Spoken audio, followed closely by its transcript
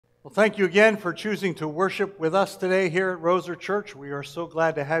Well, thank you again for choosing to worship with us today here at Roser Church. We are so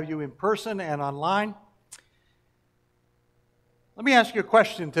glad to have you in person and online. Let me ask you a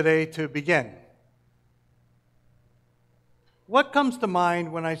question today to begin. What comes to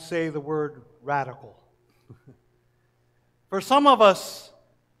mind when I say the word radical? For some of us,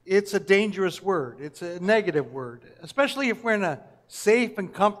 it's a dangerous word. It's a negative word, especially if we're in a safe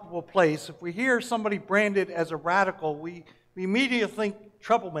and comfortable place. If we hear somebody branded as a radical, we immediately think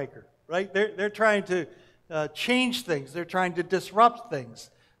troublemaker, right? They're trying to change things. They're trying to disrupt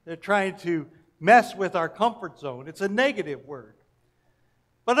things. They're trying to mess with our comfort zone. It's a negative word.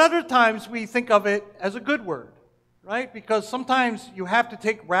 But other times we think of it as a good word, right? Because sometimes you have to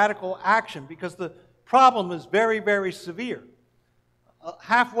take radical action because the problem is very, very severe. A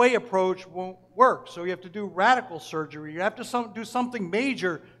halfway approach won't work, so you have to do radical surgery. You have to do something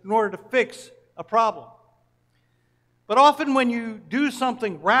major in order to fix a problem. But often when you do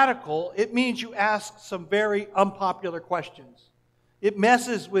something radical, it means you ask some very unpopular questions. It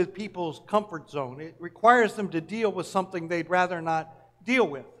messes with people's comfort zone. It requires them to deal with something they'd rather not deal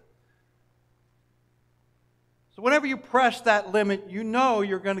with. So whenever you press that limit, you know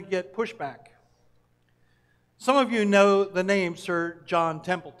you're going to get pushback. Some of you know the name Sir John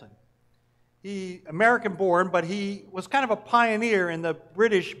Templeton. He American born, but he was kind of a pioneer in the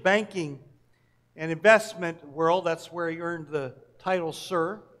British banking and investment world. That's where he earned the title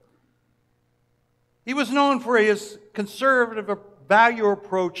Sir. He was known for his conservative,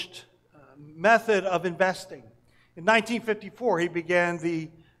 value-approached method of investing. In 1954, he began the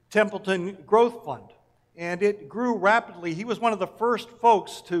Templeton Growth Fund, and it grew rapidly. He was one of the first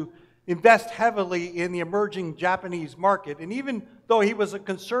folks to invest heavily in the emerging Japanese market. And even though he was a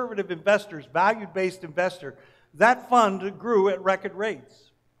conservative investor, value-based investor, that fund grew at record rates.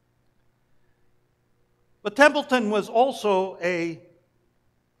 But Templeton was also a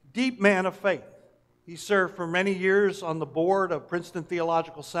deep man of faith. He served for many years on the board of Princeton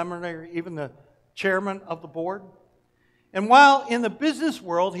Theological Seminary, even the chairman of the board. And while in the business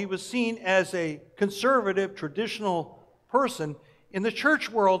world he was seen as a conservative, traditional person, in the church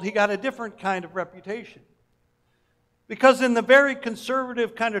world he got a different kind of reputation. Because in the very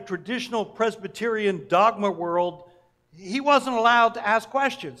conservative, kind of traditional Presbyterian dogma world, he wasn't allowed to ask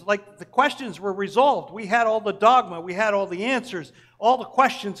questions. Like, the questions were resolved. We had all the dogma. We had all the answers. All the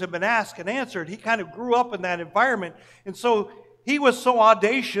questions had been asked and answered. He kind of grew up in that environment. And so he was so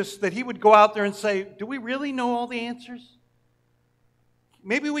audacious that he would go out there and say, do we really know all the answers?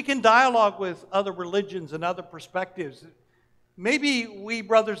 Maybe we can dialogue with other religions and other perspectives. Maybe we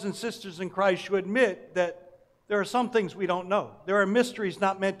brothers and sisters in Christ should admit that there are some things we don't know. There are mysteries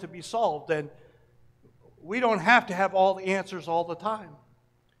not meant to be solved, and we don't have to have all the answers all the time.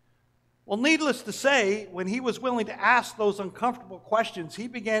 Well, needless to say, when he was willing to ask those uncomfortable questions, he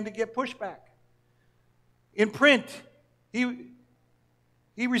began to get pushback. In print,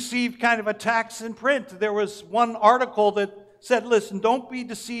 he received kind of attacks in print. There was one article that said, listen, don't be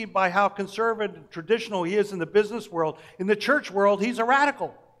deceived by how conservative and traditional he is in the business world. In the church world, he's a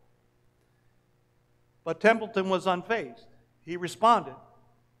radical. But Templeton was unfazed. He responded.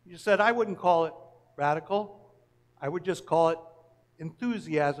 He said, I wouldn't call it radical. I would just call it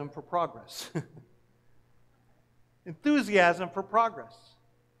enthusiasm for progress. Enthusiasm for progress.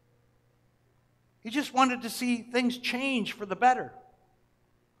 He just wanted to see things change for the better.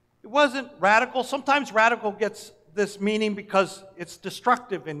 It wasn't radical. Sometimes radical gets this meaning because it's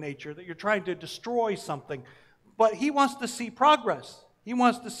destructive in nature, that you're trying to destroy something. But he wants to see progress. He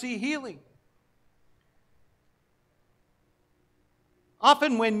wants to see healing.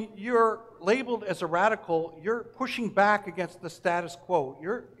 Often when you're labeled as a radical, you're pushing back against the status quo.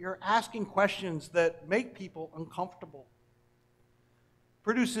 You're asking questions that make people uncomfortable.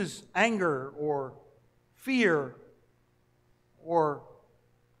 Produces anger or fear or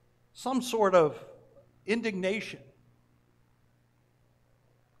some sort of indignation.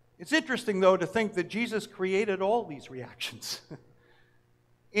 It's interesting, though, to think that Jesus created all these reactions.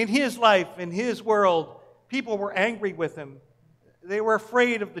 In his life, in his world, people were angry with him. They were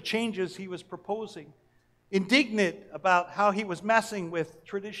afraid of the changes he was proposing, indignant about how he was messing with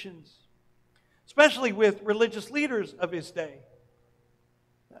traditions, especially with religious leaders of his day.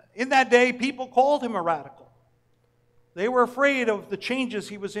 In that day, people called him a radical. They were afraid of the changes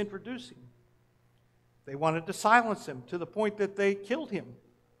he was introducing. They wanted to silence him to the point that they killed him,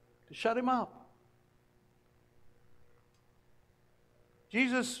 to shut him up.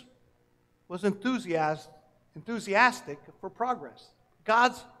 Jesus was enthusiastic for progress.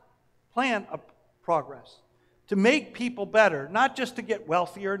 God's plan of progress. To make people better, not just to get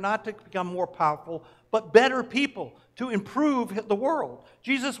wealthier, not to become more powerful, but better people to improve the world.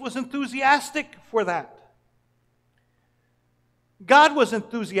 Jesus was enthusiastic for that. God was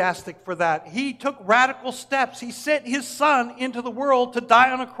enthusiastic for that. He took radical steps. He sent His Son into the world to die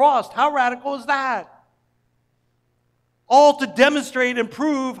on a cross. How radical is that? All to demonstrate and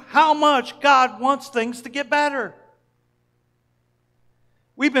prove how much God wants things to get better.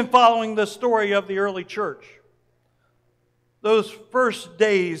 We've been following the story of the early church. Those first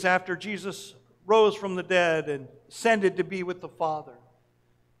days after Jesus rose from the dead and ascended to be with the Father.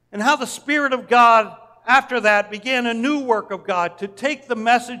 And how the Spirit of God, after that, began a new work of God to take the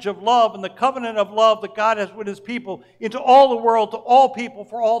message of love and the covenant of love that God has with His people into all the world, to all people,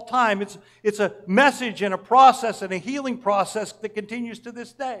 for all time. It's a message and a process and a healing process that continues to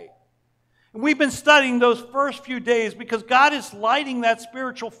this day. And we've been studying those first few days because God is lighting that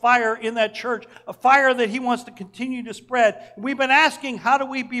spiritual fire in that church, a fire that He wants to continue to spread. And we've been asking, how do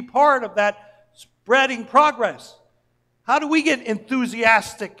we be part of that spreading progress? How do we get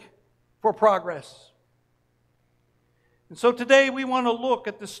enthusiastic for progress? And so today we want to look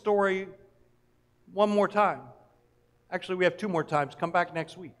at this story one more time. Actually, we have two more times. Come back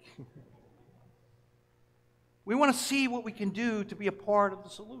next week. We want to see what we can do to be a part of the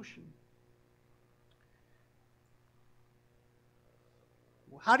solution.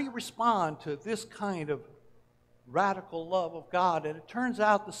 How do you respond to this kind of radical love of God? And it turns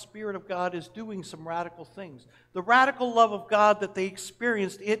out the Spirit of God is doing some radical things. The radical love of God that they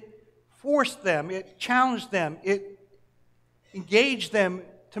experienced, it forced them, it challenged them, it engaged them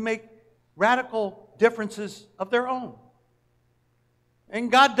to make radical differences of their own.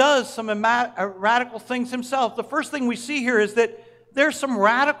 And God does some radical things Himself. The first thing we see here is that there's some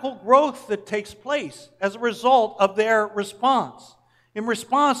radical growth that takes place as a result of their response. In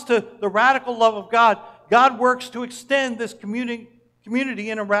response to the radical love of God, God works to extend this community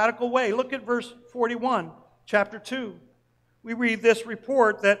in a radical way. Look at verse 41, chapter 2. We read this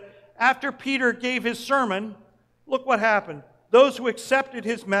report that after Peter gave his sermon, look what happened. Those who accepted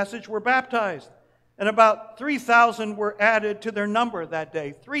his message were baptized, and about 3,000 were added to their number that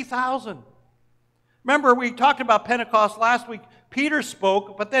day. 3,000. Remember, we talked about Pentecost last week. Peter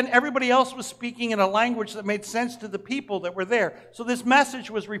spoke, but then everybody else was speaking in a language that made sense to the people that were there. So this message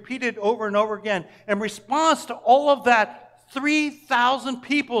was repeated over and over again. In response to all of that, 3,000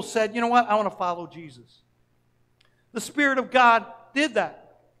 people said, you know what, I want to follow Jesus. The Spirit of God did that.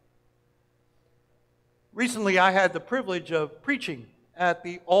 Recently, I had the privilege of preaching at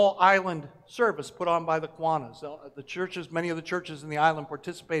the all-island service put on by the Kiwanis. The churches, many of the churches in the island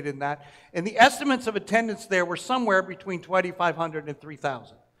participated in that. And the estimates of attendance there were somewhere between 2,500 and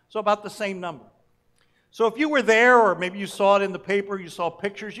 3,000. So about the same number. So if you were there, or maybe you saw it in the paper, you saw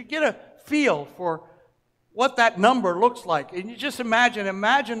pictures, you get a feel for what that number looks like. And you just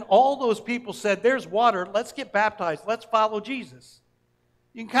imagine all those people said, there's water, let's get baptized, let's follow Jesus.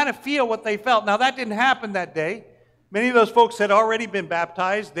 You can kind of feel what they felt. Now that didn't happen that day. Many of those folks had already been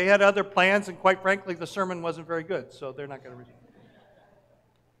baptized. They had other plans, and quite frankly, the sermon wasn't very good, so they're not going to receive.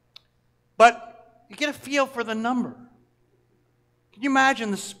 But you get a feel for the number. Can you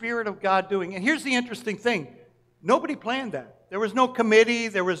imagine the Spirit of God doing it? And here's the interesting thing. Nobody planned that. There was no committee,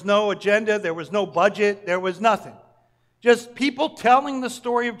 there was no agenda, there was no budget, there was nothing. Just people telling the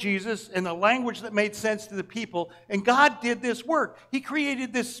story of Jesus in a language that made sense to the people. And God did this work. He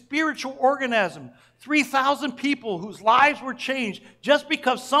created this spiritual organism. 3,000 people whose lives were changed just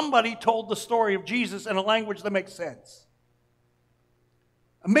because somebody told the story of Jesus in a language that makes sense.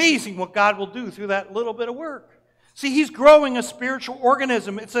 Amazing what God will do through that little bit of work. See, He's growing a spiritual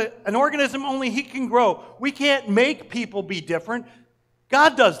organism. It's an organism only He can grow. We can't make people be different.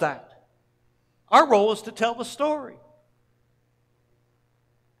 God does that. Our role is to tell the story.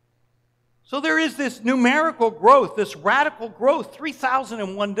 So there is this numerical growth, this radical growth, 3,000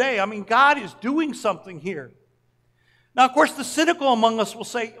 in one day. I mean, God is doing something here. Now, of course, the cynical among us will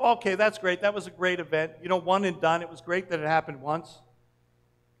say, okay, that's great. That was a great event. You know, one and done. It was great that it happened once.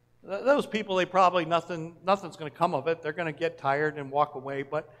 Those people, they probably, nothing's going to come of it. They're going to get tired and walk away.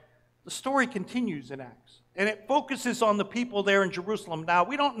 But the story continues in Acts. And it focuses on the people there in Jerusalem. Now,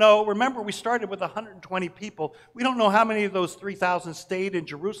 we don't know. Remember, we started with 120 people. We don't know how many of those 3,000 stayed in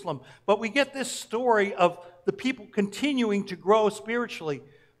Jerusalem. But we get this story of the people continuing to grow spiritually,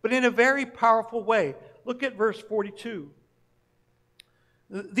 but in a very powerful way. Look at verse 42.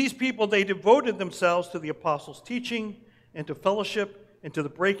 These people, they devoted themselves to the apostles' teaching and to fellowship and to the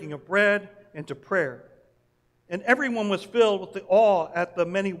breaking of bread and to prayer. And everyone was filled with the awe at the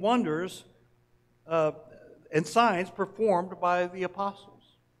many wonders and signs performed by the apostles.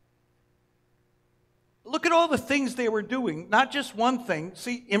 Look at all the things they were doing, not just one thing.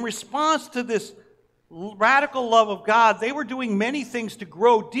 See, in response to this radical love of God, they were doing many things to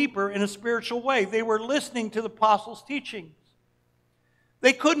grow deeper in a spiritual way. They were listening to the apostles' teachings.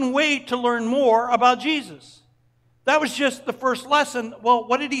 They couldn't wait to learn more about Jesus. That was just the first lesson. Well,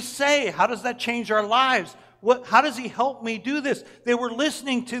 what did he say? How does that change our lives? How does he help me do this? They were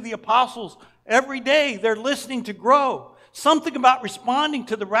listening to the apostles every day. They're listening to grow. Something about responding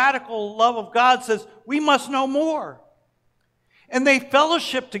to the radical love of God says, we must know more. And they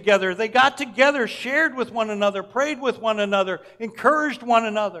fellowshiped together. They got together, shared with one another, prayed with one another, encouraged one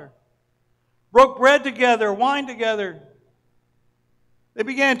another, broke bread together, wine together. They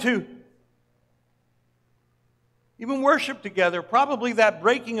began to even worship together. Probably that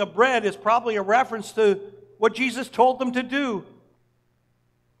breaking of bread is probably a reference to what Jesus told them to do.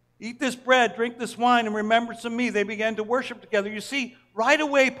 Eat this bread, drink this wine in remembrance of me. They began to worship together. You see, right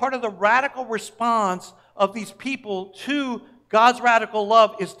away, part of the radical response of these people to God's radical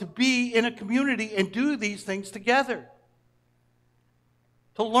love is to be in a community and do these things together.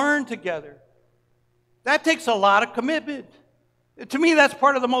 To learn together. That takes a lot of commitment. To me, that's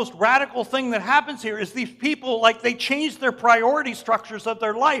part of the most radical thing that happens here is these people, like they changed their priority structures of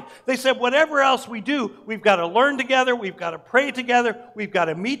their life. They said, whatever else we do, we've got to learn together, we've got to pray together, we've got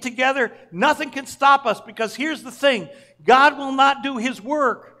to meet together. Nothing can stop us because here's the thing. God will not do his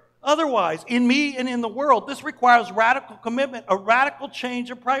work otherwise in me and in the world. This requires radical commitment, a radical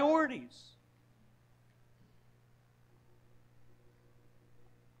change of priorities.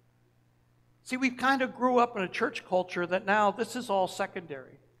 See, we kind of grew up in a church culture that now this is all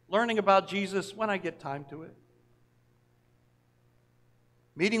secondary. Learning about Jesus when I get time to it.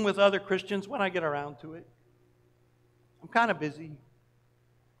 Meeting with other Christians when I get around to it. I'm kind of busy.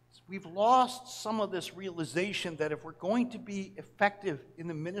 We've lost some of this realization that if we're going to be effective in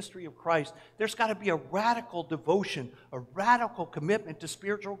the ministry of Christ, there's got to be a radical devotion, a radical commitment to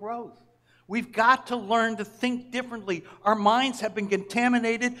spiritual growth. We've got to learn to think differently. Our minds have been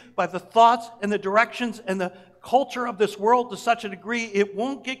contaminated by the thoughts and the directions and the culture of this world to such a degree it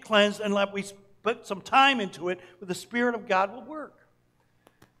won't get cleansed unless we put some time into it where the Spirit of God will work.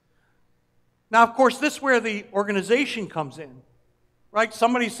 Now, of course, this is where the organization comes in. Right?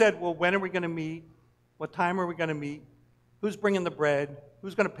 Somebody said, well, when are we going to meet? What time are we going to meet? Who's bringing the bread?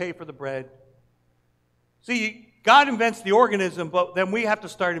 Who's going to pay for the bread? See, God invents the organism, but then we have to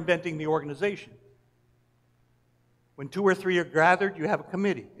start inventing the organization. When 2 or 3 are gathered, you have a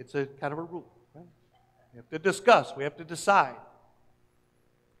committee. It's a kind of a rule. Right? We have to discuss. We have to decide.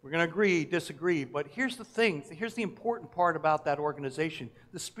 We're going to agree, disagree. But here's the thing. Here's the important part about that organization.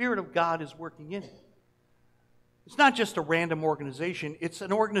 The Spirit of God is working in it. It's not just a random organization. It's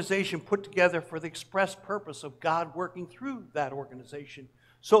an organization put together for the express purpose of God working through that organization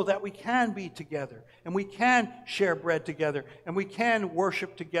so that we can be together and we can share bread together and we can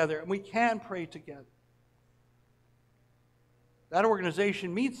worship together and we can pray together. That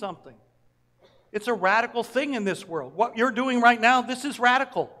organization means something. It's a radical thing in this world. What you're doing right now, this is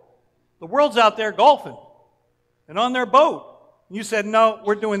radical. The world's out there golfing and on their boat. And you said, no,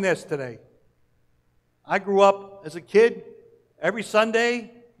 we're doing this today. I grew up as a kid. Every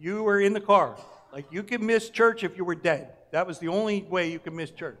Sunday, you were in the car. Like, you could miss church if you were dead. That was the only way you could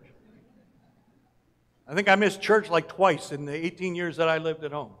miss church. I think I missed church like twice in the 18 years that I lived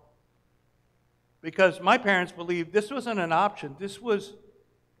at home. Because my parents believed this wasn't an option. This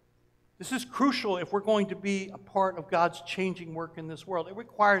is crucial if we're going to be a part of God's changing work in this world. It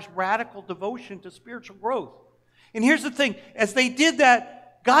requires radical devotion to spiritual growth. And here's the thing. As they did that,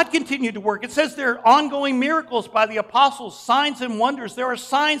 God continued to work. It says there are ongoing miracles by the apostles, signs and wonders. There are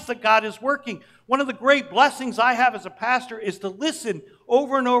signs that God is working. One of the great blessings I have as a pastor is to listen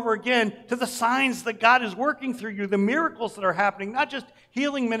over and over again to the signs that God is working through you, the miracles that are happening, not just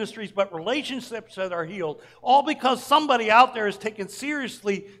healing ministries, but relationships that are healed, all because somebody out there has taken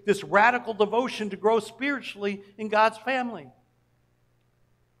seriously this radical devotion to grow spiritually in God's family.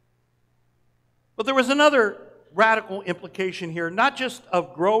 But there was another radical implication here, not just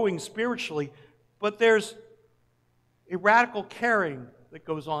of growing spiritually, but there's a radical caring that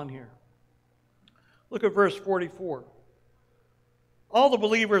goes on here. Look at verse 44. All the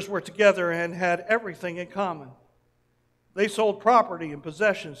believers were together and had everything in common. They sold property and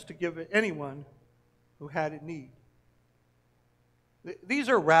possessions to give to anyone who had it need. These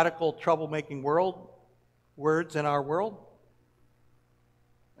are radical, troublemaking words in our world.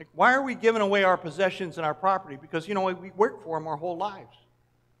 Like, why are we giving away our possessions and our property? Because, we work for them our whole lives.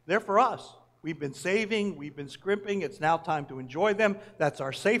 They're for us. We've been saving, we've been scrimping, it's now time to enjoy them. That's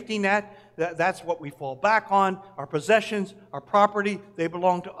our safety net. That's what we fall back on. Our possessions, our property, they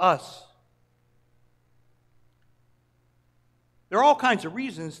belong to us. There are all kinds of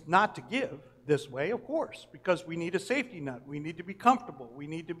reasons not to give. this way, of course, because we need a safety net. We need to be comfortable. We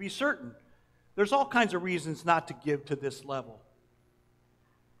need to be certain. There's all kinds of reasons not to give to this level.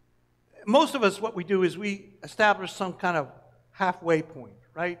 Most of us, what we do is we establish some kind of halfway point,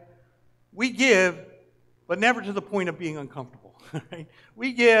 right? We give, but never to the point of being uncomfortable. Right?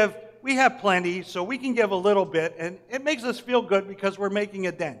 We give, we have plenty, so we can give a little bit, and it makes us feel good because we're making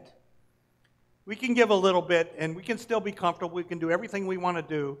a dent. We can give a little bit, and we can still be comfortable. We can do everything we want to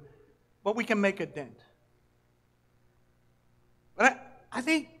do, but we can make a dent. But I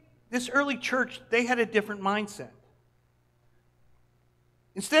think this early church, they had a different mindset.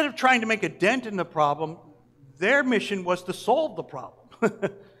 Instead of trying to make a dent in the problem, their mission was to solve the problem.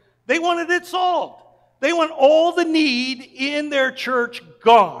 They wanted it solved. They want all the need in their church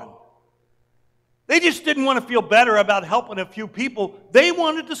gone. They just didn't want to feel better about helping a few people. They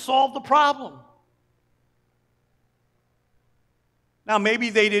wanted to solve the problem. Now, maybe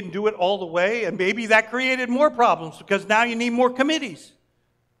they didn't do it all the way, and maybe that created more problems because now you need more committees.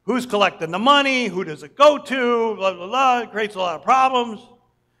 Who's collecting the money? Who does it go to? Blah, blah, blah. It creates a lot of problems.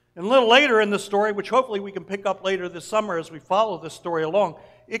 And a little later in the story, which hopefully we can pick up later this summer as we follow this story along,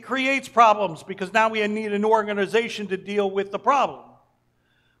 it creates problems because now we need an organization to deal with the problem.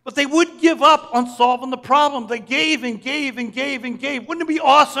 But they wouldn't give up on solving the problem. They gave and gave and gave and gave. Wouldn't it be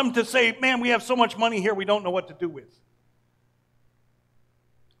awesome to say, man, we have so much money here we don't know what to do with?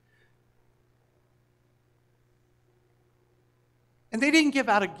 And they didn't give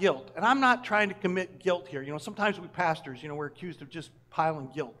out of guilt. And I'm not trying to commit guilt here. You know, sometimes we pastors, we're accused of just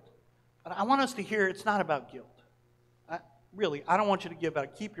piling guilt. But I want us to hear it's not about guilt. I don't want you to give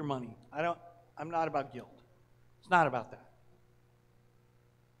out. Keep your money. I'm not about guilt. It's not about that.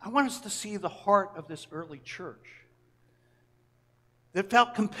 I want us to see the heart of this early church that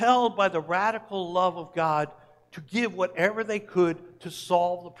felt compelled by the radical love of God to give whatever they could to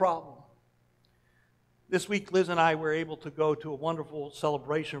solve the problem. This week, Liz and I were able to go to a wonderful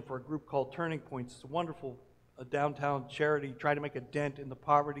celebration for a group called Turning Points. It's a wonderful downtown charity trying to make a dent in the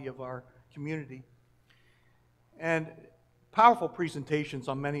poverty of our community. And powerful presentations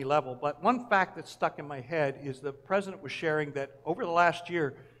on many levels. But one fact that stuck in my head is the president was sharing that over the last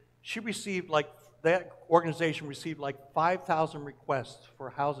year, that organization received 5,000 requests for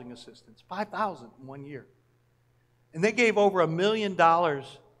housing assistance. 5,000 in 1 year. And they gave over $1 million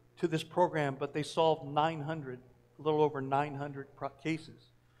to this program, but they solved a little over 900 cases.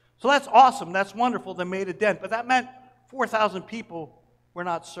 So that's awesome. That's wonderful. They made a dent. But that meant 4,000 people were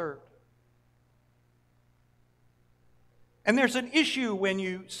not served. And there's an issue when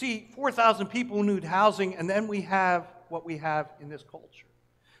you see 4,000 people who need housing, and then we have what we have in this culture.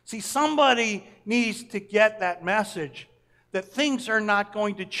 See, somebody needs to get that message that things are not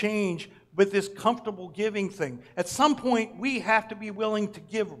going to change with this comfortable giving thing. At some point, we have to be willing to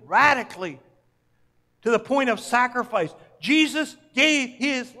give radically to the point of sacrifice. Jesus gave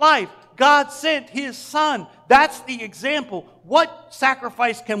his life. God sent his son. That's the example. What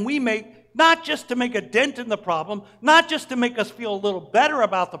sacrifice can we make? Not just to make a dent in the problem, not just to make us feel a little better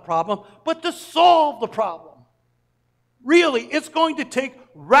about the problem, but to solve the problem. Really, it's going to take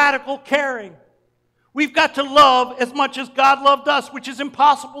radical caring. We've got to love as much as God loved us, which is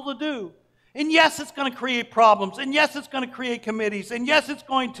impossible to do. And yes, it's going to create problems. And yes, it's going to create committees. And yes, it's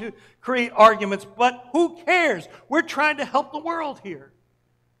going to create arguments. But who cares? We're trying to help the world here.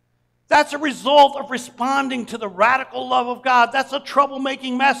 That's a result of responding to the radical love of God. That's a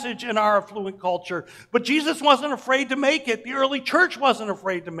troublemaking message in our affluent culture. But Jesus wasn't afraid to make it. The early church wasn't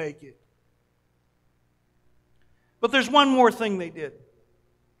afraid to make it. But there's one more thing they did.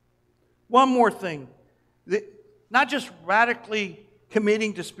 One more thing. Not just radically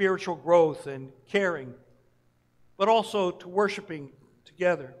committing to spiritual growth and caring, but also to worshiping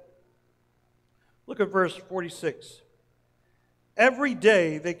together. Look at verse 46. Every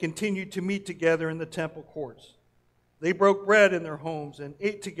day they continued to meet together in the temple courts. They broke bread in their homes and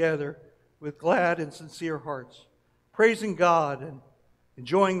ate together with glad and sincere hearts, praising God and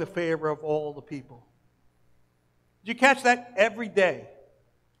enjoying the favor of all the people. Did you catch that? Every day.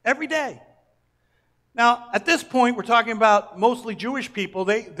 Every day. Now, at this point, we're talking about mostly Jewish people.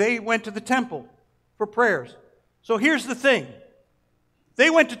 They went to the temple for prayers. So here's the thing. They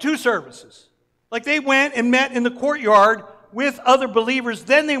went to 2 services. They went and met in the courtyard with other believers.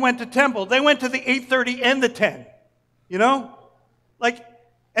 Then they went to temple. They went to the 8:30 and the 10.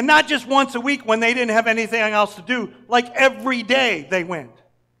 And not just once a week when they didn't have anything else to do. Every day they went.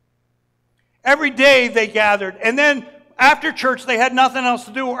 Every day they gathered. And then after church, they had nothing else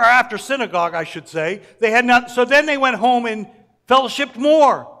to do, or after synagogue, I should say. So then they went home and fellowshiped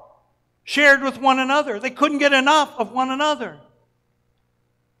more, shared with one another. They couldn't get enough of one another.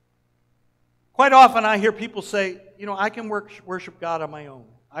 Quite often I hear people say, I can worship God on my own.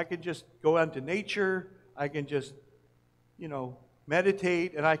 I can just go out into nature. I can just,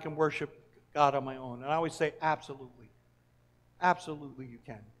 meditate, and I can worship God on my own. And I always say, absolutely. Absolutely you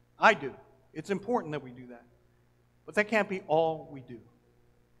can. I do. It's important that we do that. But that can't be all we do.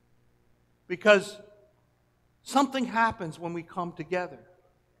 Because something happens when we come together.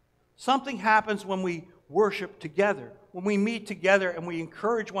 Something happens when we worship together. When we meet together and we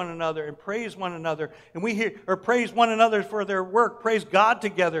encourage one another and praise one another, and praise one another for their work, praise God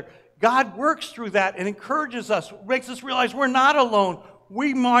together. God works through that and encourages us, makes us realize we're not alone.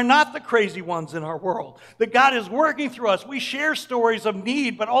 We are not the crazy ones in our world. That God is working through us. We share stories of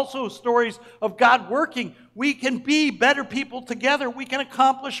need, but also stories of God working. We can be better people together. We can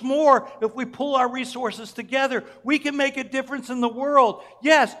accomplish more if we pull our resources together. We can make a difference in the world.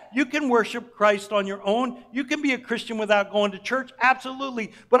 Yes, you can worship Christ on your own. You can be a Christian without going to church.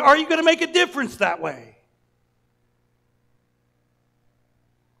 Absolutely. But are you going to make a difference that way?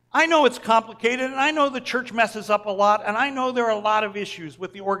 I know it's complicated, and I know the church messes up a lot, and I know there are a lot of issues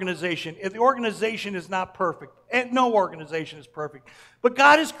with the organization. If the organization is not perfect, and no organization is perfect, but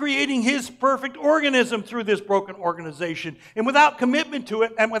God is creating His perfect organism through this broken organization, and without commitment to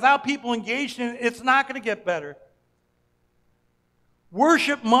it, and without people engaged in it, it's not going to get better.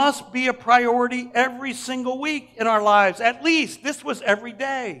 Worship must be a priority every single week in our lives. At least, this was every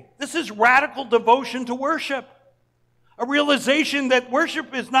day. This is radical devotion to worship. A realization that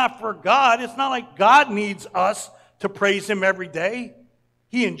worship is not for God. It's not like God needs us to praise Him every day.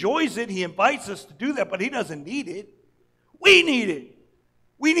 He enjoys it. He invites us to do that, but He doesn't need it. We need it.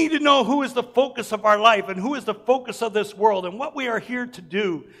 We need to know who is the focus of our life and who is the focus of this world and what we are here to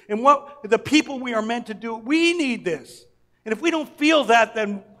do and what the people we are meant to do. We need this. And if we don't feel that,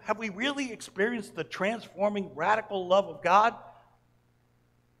 then have we really experienced the transforming, radical love of God?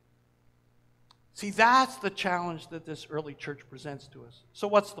 See, that's the challenge that this early church presents to us. So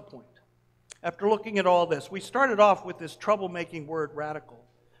what's the point? After looking at all this, we started off with this troublemaking word, radical.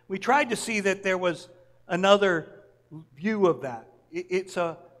 We tried to see that there was another view of that. It's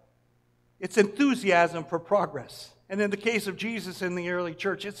enthusiasm for progress. And in the case of Jesus in the early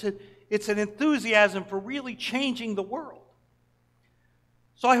church, it's an enthusiasm for really changing the world.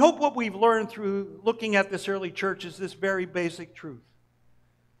 So I hope what we've learned through looking at this early church is this very basic truth.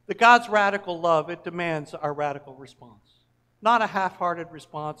 That God's radical love, it demands our radical response. Not a half-hearted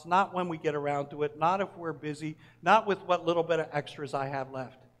response, not when we get around to it, not if we're busy, not with what little bit of extras I have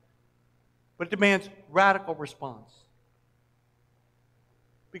left. But it demands radical response.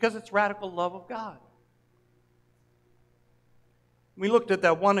 Because it's radical love of God. We looked at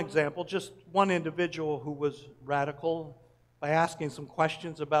that one example, just one individual who was radical by asking some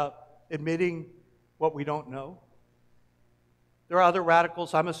questions about admitting what we don't know. There are other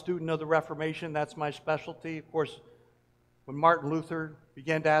radicals. I'm a student of the Reformation. That's my specialty. Of course, when Martin Luther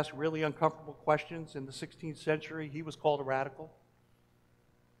began to ask really uncomfortable questions in the 16th century, he was called a radical.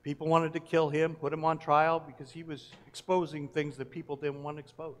 People wanted to kill him, put him on trial because he was exposing things that people didn't want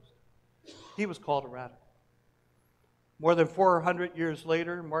exposed. He was called a radical. More than 400 years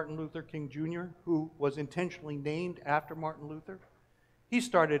later, Martin Luther King Jr., who was intentionally named after Martin Luther, he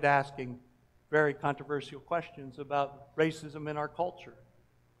started asking very controversial questions about racism in our culture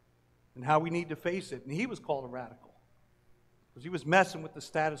and how we need to face it. And he was called a radical because he was messing with the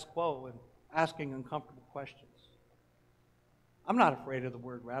status quo and asking uncomfortable questions. I'm not afraid of the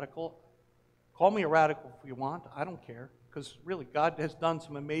word radical. Call me a radical if you want. I don't care, because really God has done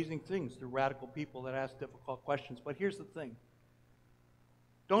some amazing things through radical people that ask difficult questions. But here's the thing.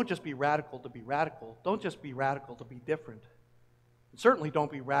 Don't just be radical to be radical. Don't just be radical to be different. And certainly don't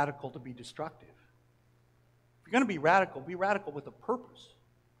be radical to be destructive. If you're going to be radical with a purpose.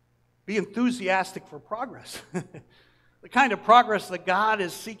 Be enthusiastic for progress. The kind of progress that God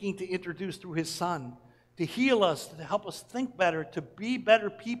is seeking to introduce through His Son, to heal us, to help us think better, to be better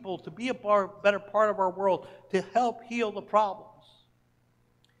people, to be a better part of our world, to help heal the problems.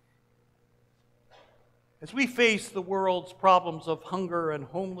 As we face the world's problems of hunger and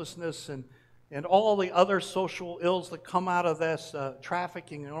homelessness and all the other social ills that come out of this,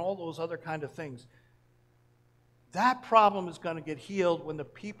 trafficking and all those other kind of things, that problem is going to get healed when the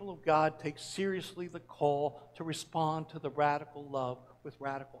people of God take seriously the call to respond to the radical love with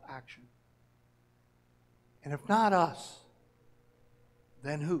radical action. And if not us,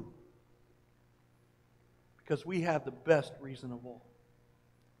 then who? Because we have the best reason of all.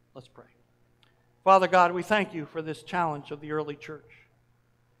 Let's pray. Father God, we thank You for this challenge of the early church.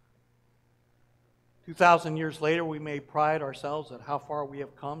 2,000 years later, we may pride ourselves at how far we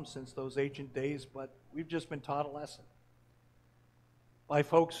have come since those ancient days, but we've just been taught a lesson by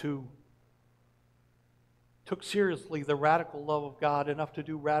folks who took seriously the radical love of God enough to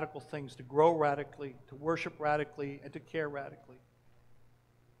do radical things, to grow radically, to worship radically, and to care radically.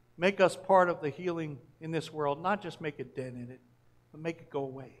 Make us part of the healing in this world, not just make a dent in it, but make it go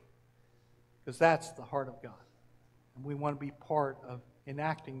away. Because that's the heart of God. And we want to be part of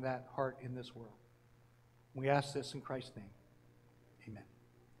enacting that heart in this world. We ask this in Christ's name. Amen.